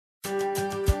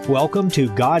welcome to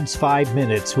God's 5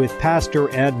 Minutes with Pastor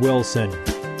Ed Wilson.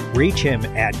 Reach him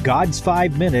at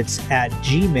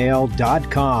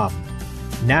gods5minutes@gmail.com.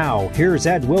 Now, here's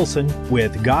Ed Wilson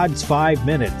with God's 5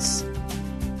 Minutes.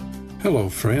 Hello,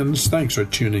 friends. Thanks for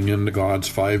tuning in to God's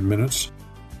 5 Minutes.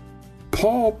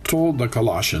 Paul told the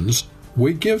Colossians,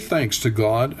 "We give thanks to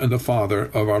God and the Father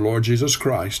of our Lord Jesus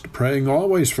Christ, praying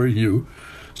always for you,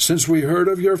 since we heard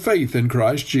of your faith in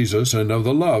Christ Jesus and of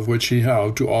the love which ye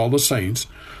have to all the saints,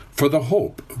 for the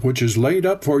hope which is laid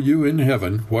up for you in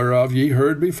heaven, whereof ye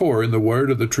heard before in the word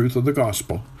of the truth of the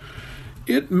gospel."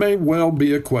 It may well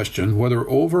be a question whether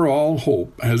overall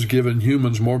hope has given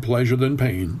humans more pleasure than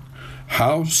pain.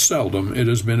 How seldom it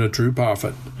has been a true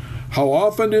prophet. How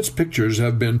often its pictures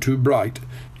have been too bright.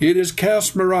 It has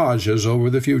cast mirages over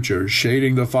the future,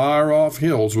 shading the far-off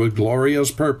hills with glorious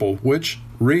purple, which,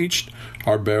 reached,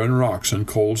 are barren rocks and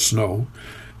cold snow.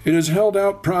 It has held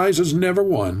out prizes never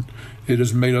won. It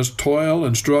has made us toil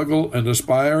and struggle and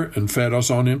aspire and fed us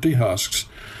on empty husks.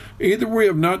 Either we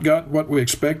have not got what we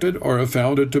expected or have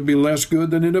found it to be less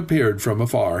good than it appeared from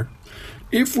afar.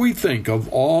 If we think of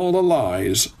all the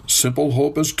lies simple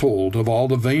hope has told, of all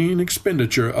the vain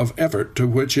expenditure of effort to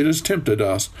which it has tempted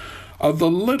us, of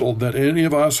the little that any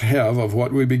of us have of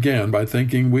what we began by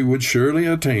thinking we would surely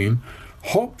attain,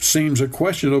 hope seems a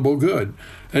questionable good,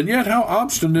 and yet how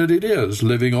obstinate it is,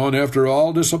 living on after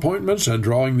all disappointments and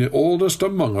drawing the oldest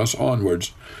among us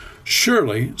onwards.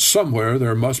 Surely, somewhere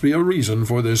there must be a reason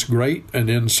for this great and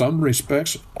in some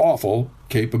respects awful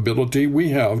capability we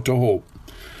have to hope.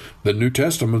 The New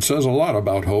Testament says a lot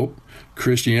about hope.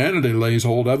 Christianity lays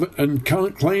hold of it and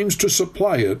claims to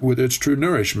supply it with its true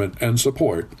nourishment and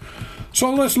support.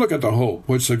 So let's look at the hope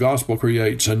which the gospel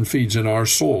creates and feeds in our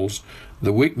souls.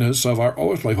 The weakness of our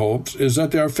earthly hopes is that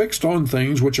they are fixed on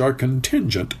things which are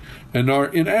contingent and are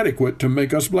inadequate to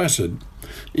make us blessed.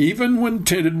 Even when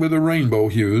tinted with the rainbow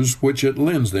hues which it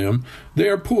lends them, they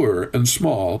are poor and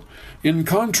small. In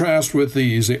contrast with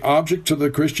these, the objects of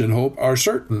the Christian hope are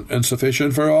certain and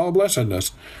sufficient for all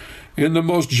blessedness. In the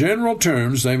most general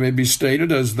terms, they may be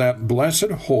stated as that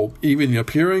blessed hope, even the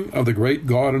appearing of the great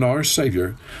God and our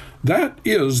Savior. That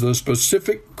is the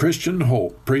specific Christian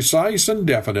hope, precise and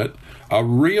definite, a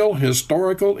real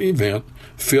historical event,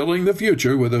 filling the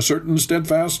future with a certain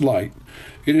steadfast light.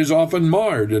 It is often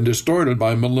marred and distorted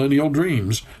by millennial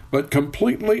dreams, but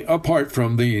completely apart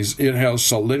from these, it has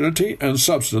solidity and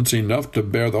substance enough to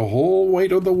bear the whole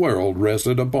weight of the world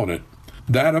rested upon it.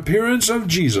 That appearance of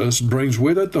Jesus brings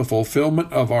with it the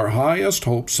fulfillment of our highest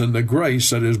hopes and the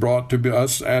grace that is brought to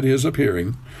us at his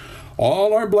appearing.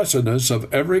 All our blessedness of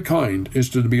every kind is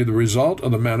to be the result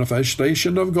of the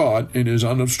manifestation of God in his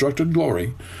unobstructed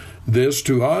glory. This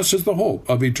to us is the hope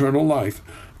of eternal life,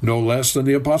 no less than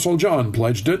the Apostle John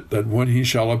pledged it, that when he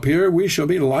shall appear we shall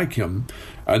be like him.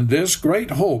 And this great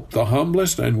hope the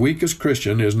humblest and weakest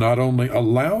Christian is not only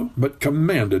allowed but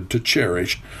commanded to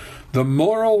cherish. The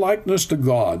moral likeness to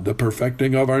God, the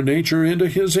perfecting of our nature into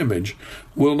his image,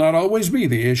 will not always be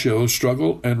the issue of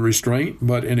struggle and restraint,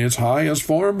 but in its highest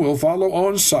form will follow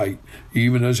on sight,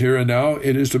 even as here and now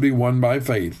it is to be won by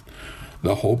faith.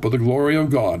 The hope of the glory of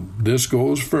God, this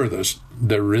goes furthest.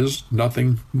 There is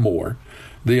nothing more.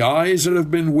 The eyes that have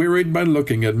been wearied by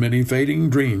looking at many fading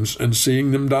dreams and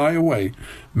seeing them die away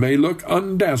may look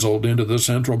undazzled into the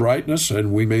central brightness,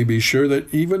 and we may be sure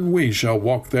that even we shall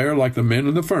walk there like the men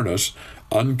in the furnace,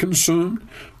 unconsumed,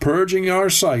 purging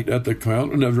our sight at the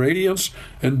fountain of radiance,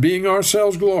 and being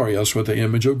ourselves glorious with the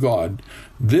image of God.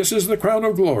 This is the crown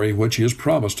of glory which he has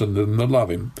promised to them that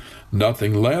love him.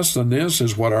 Nothing less than this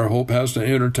is what our hope has to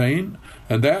entertain,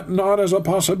 and that not as a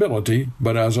possibility,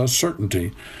 but as a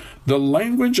certainty. The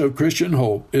language of Christian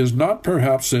hope is not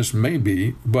perhaps this may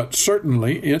be, but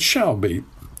certainly it shall be.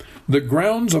 The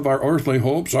grounds of our earthly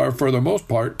hopes are for the most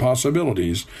part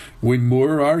possibilities. We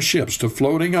moor our ships to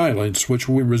floating islands which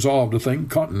we resolve to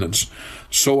think continents.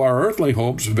 So our earthly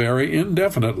hopes vary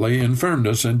indefinitely in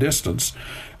firmness and distance.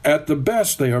 At the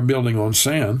best they are building on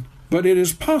sand, but it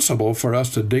is possible for us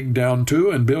to dig down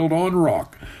to and build on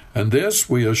rock. And this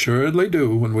we assuredly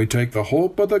do when we take the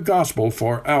hope of the gospel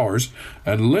for ours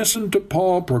and listen to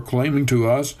Paul proclaiming to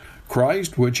us,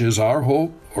 Christ, which is our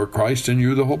hope, or Christ in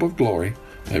you, the hope of glory.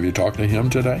 Have you talked to him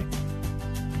today?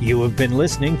 You have been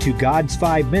listening to God's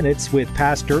 5 Minutes with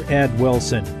Pastor Ed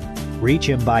Wilson. Reach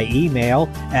him by email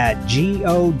at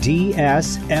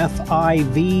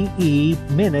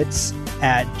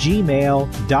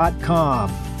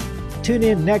godsfiveminutes@gmail.com. Tune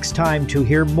in next time to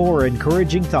hear more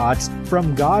encouraging thoughts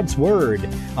from God's Word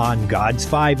on God's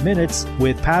 5 Minutes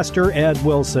with Pastor Ed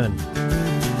Wilson.